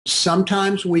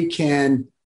sometimes we can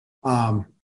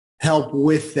help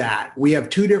with that. We have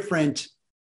two different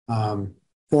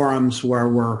forums where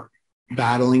we're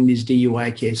battling these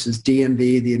DUI cases.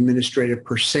 DMV, the administrative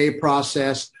per se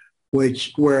process,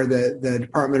 where the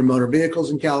Department of Motor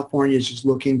Vehicles in California is just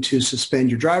looking to suspend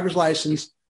your driver's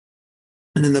license.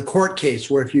 And then the court case,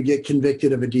 where if you get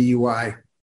convicted of a DUI,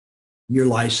 your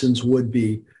license would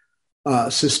be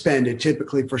suspended,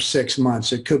 typically for 6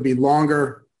 months. It could be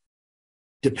longer,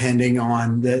 depending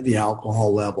on the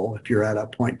alcohol level. If you're at a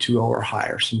 0.20 or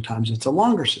higher, sometimes it's a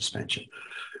longer suspension.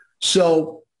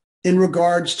 So in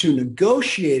regards to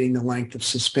negotiating the length of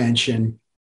suspension,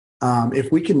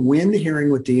 if we can win the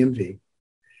hearing with DMV,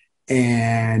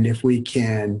 and if we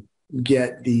can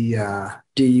get the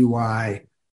DUI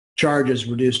charges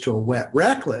reduced to a wet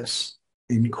reckless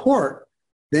in court,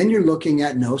 then you're looking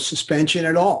at no suspension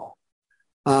at all.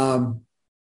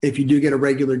 If you do get a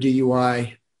regular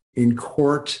DUI in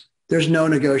court, there's no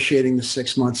negotiating the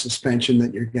 6-month suspension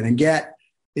that you're going to get.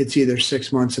 It's either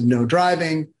 6 months of no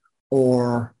driving,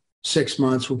 or 6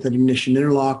 months with an ignition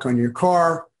interlock on your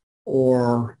car,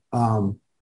 or 1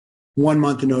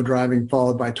 month of no driving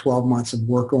followed by 12 months of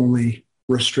work-only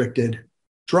restricted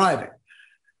driving.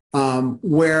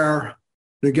 Where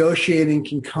negotiating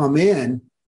can come in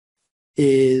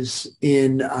is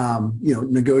in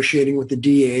negotiating with the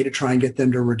DA to try and get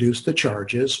them to reduce the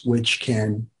charges, which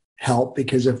can help,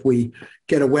 because if we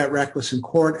get a wet reckless in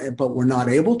court but we're not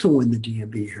able to win the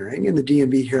DMV hearing, and the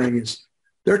DMV hearing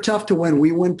they're tough to win.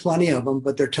 We win plenty of them,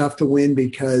 but they're tough to win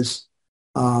because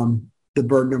the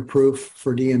burden of proof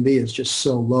for DMV is just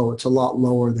so low. It's a lot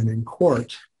lower than in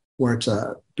court, where it's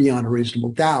beyond a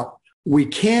reasonable doubt. We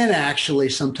can actually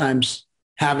sometimes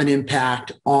have an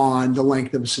impact on the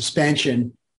length of a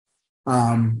suspension,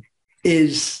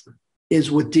 is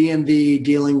with DMV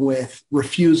dealing with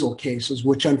refusal cases,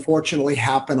 which unfortunately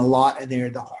happen a lot, and they're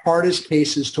the hardest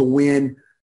cases to win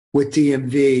with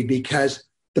DMV, because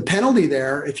the penalty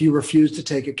there, if you refuse to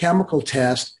take a chemical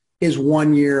test, is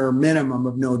 1 year minimum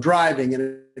of no driving,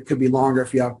 and it could be longer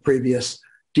if you have previous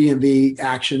DMV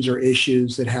actions or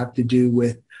issues that have to do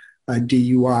with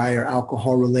DUI or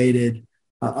alcohol-related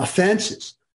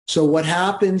offenses. So what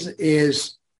happens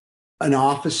is an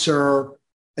officer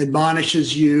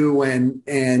admonishes you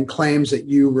and claims that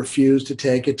you refuse to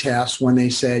take a test when they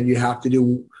said you have to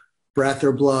do breath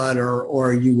or blood,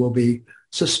 or you will be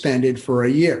suspended for a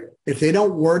year. If they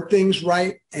don't word things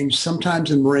right, and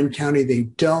sometimes in Marin County they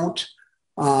don't,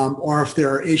 or if there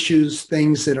are issues,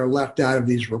 things that are left out of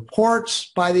these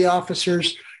reports by the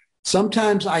officers,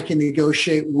 sometimes I can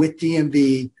negotiate with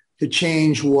DMV to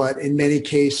change what, in many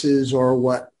cases, or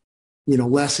what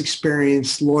less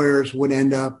experienced lawyers would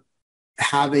end up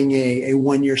having a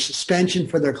 1 year suspension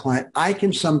for their client. I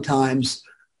can sometimes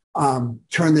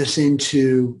turn this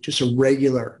into just a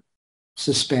regular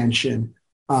suspension.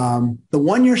 The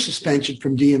 1 year suspension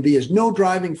from DMV is no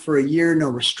driving for a year, no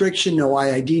restriction, no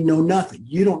IID, no nothing.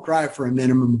 You don't drive for a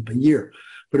minimum of a year.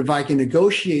 But if I can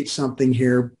negotiate something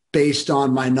here based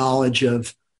on my knowledge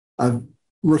of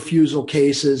refusal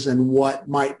cases and what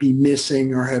might be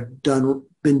missing or have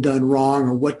been done wrong,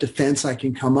 or what defense I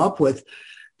can come up with,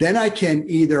 then I can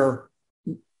either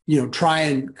try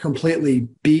and completely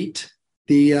beat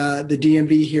the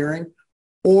DMV hearing,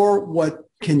 or what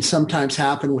can sometimes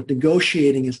happen with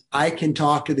negotiating is I can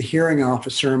talk to the hearing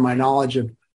officer, and my knowledge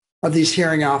of these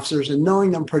hearing officers and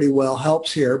knowing them pretty well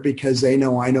helps here, because they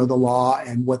know I know the law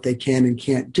and what they can and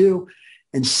can't do.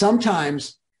 And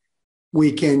sometimes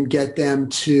we can get them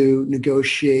to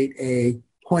negotiate a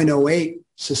 0.08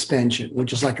 suspension,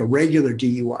 which is like a regular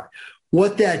DUI.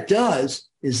 What that does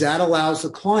is that allows the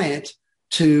client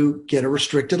to get a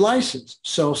restricted license.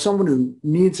 So someone who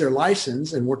needs their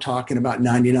license, and we're talking about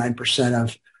 99%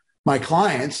 of my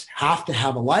clients have to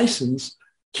have a license,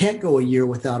 can't go a year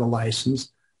without a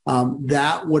license,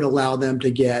 that would allow them to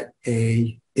get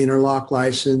a interlock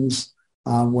license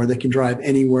where they can drive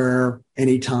anywhere,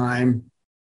 anytime,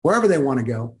 wherever they want to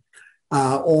go,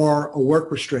 or a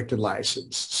work restricted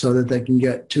license so that they can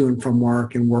get to and from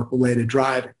work and work-related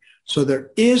driving. So there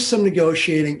is some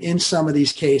negotiating in some of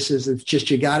these cases. It's just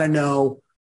you got to know,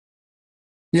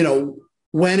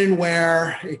 when and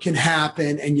where it can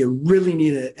happen, and you really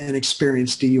need an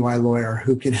experienced DUI lawyer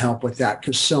who can help with that,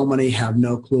 because so many have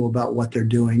no clue about what they're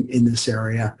doing in this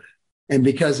area. And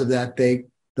because of that,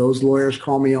 those lawyers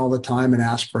call me all the time and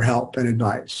ask for help and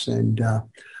advice. And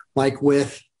like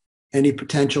with any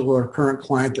potential or current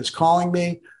client that's calling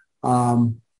me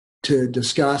to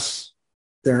discuss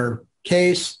their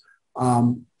case,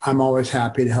 I'm always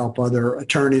happy to help other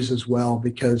attorneys as well,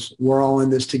 because we're all in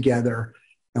this together.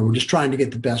 And we're just trying to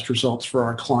get the best results for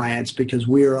our clients because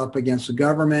we are up against the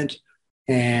government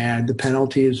and the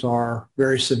penalties are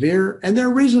very severe. And there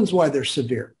are reasons why they're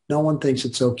severe. No one thinks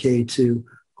it's okay to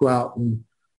go out and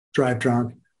drive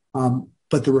drunk.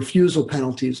 But the refusal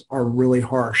penalties are really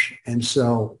harsh. And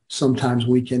so sometimes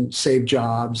we can save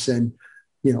jobs and,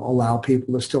 allow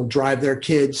people to still drive their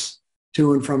kids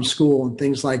to and from school and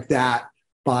things like that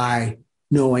by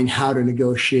knowing how to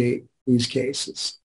negotiate these cases.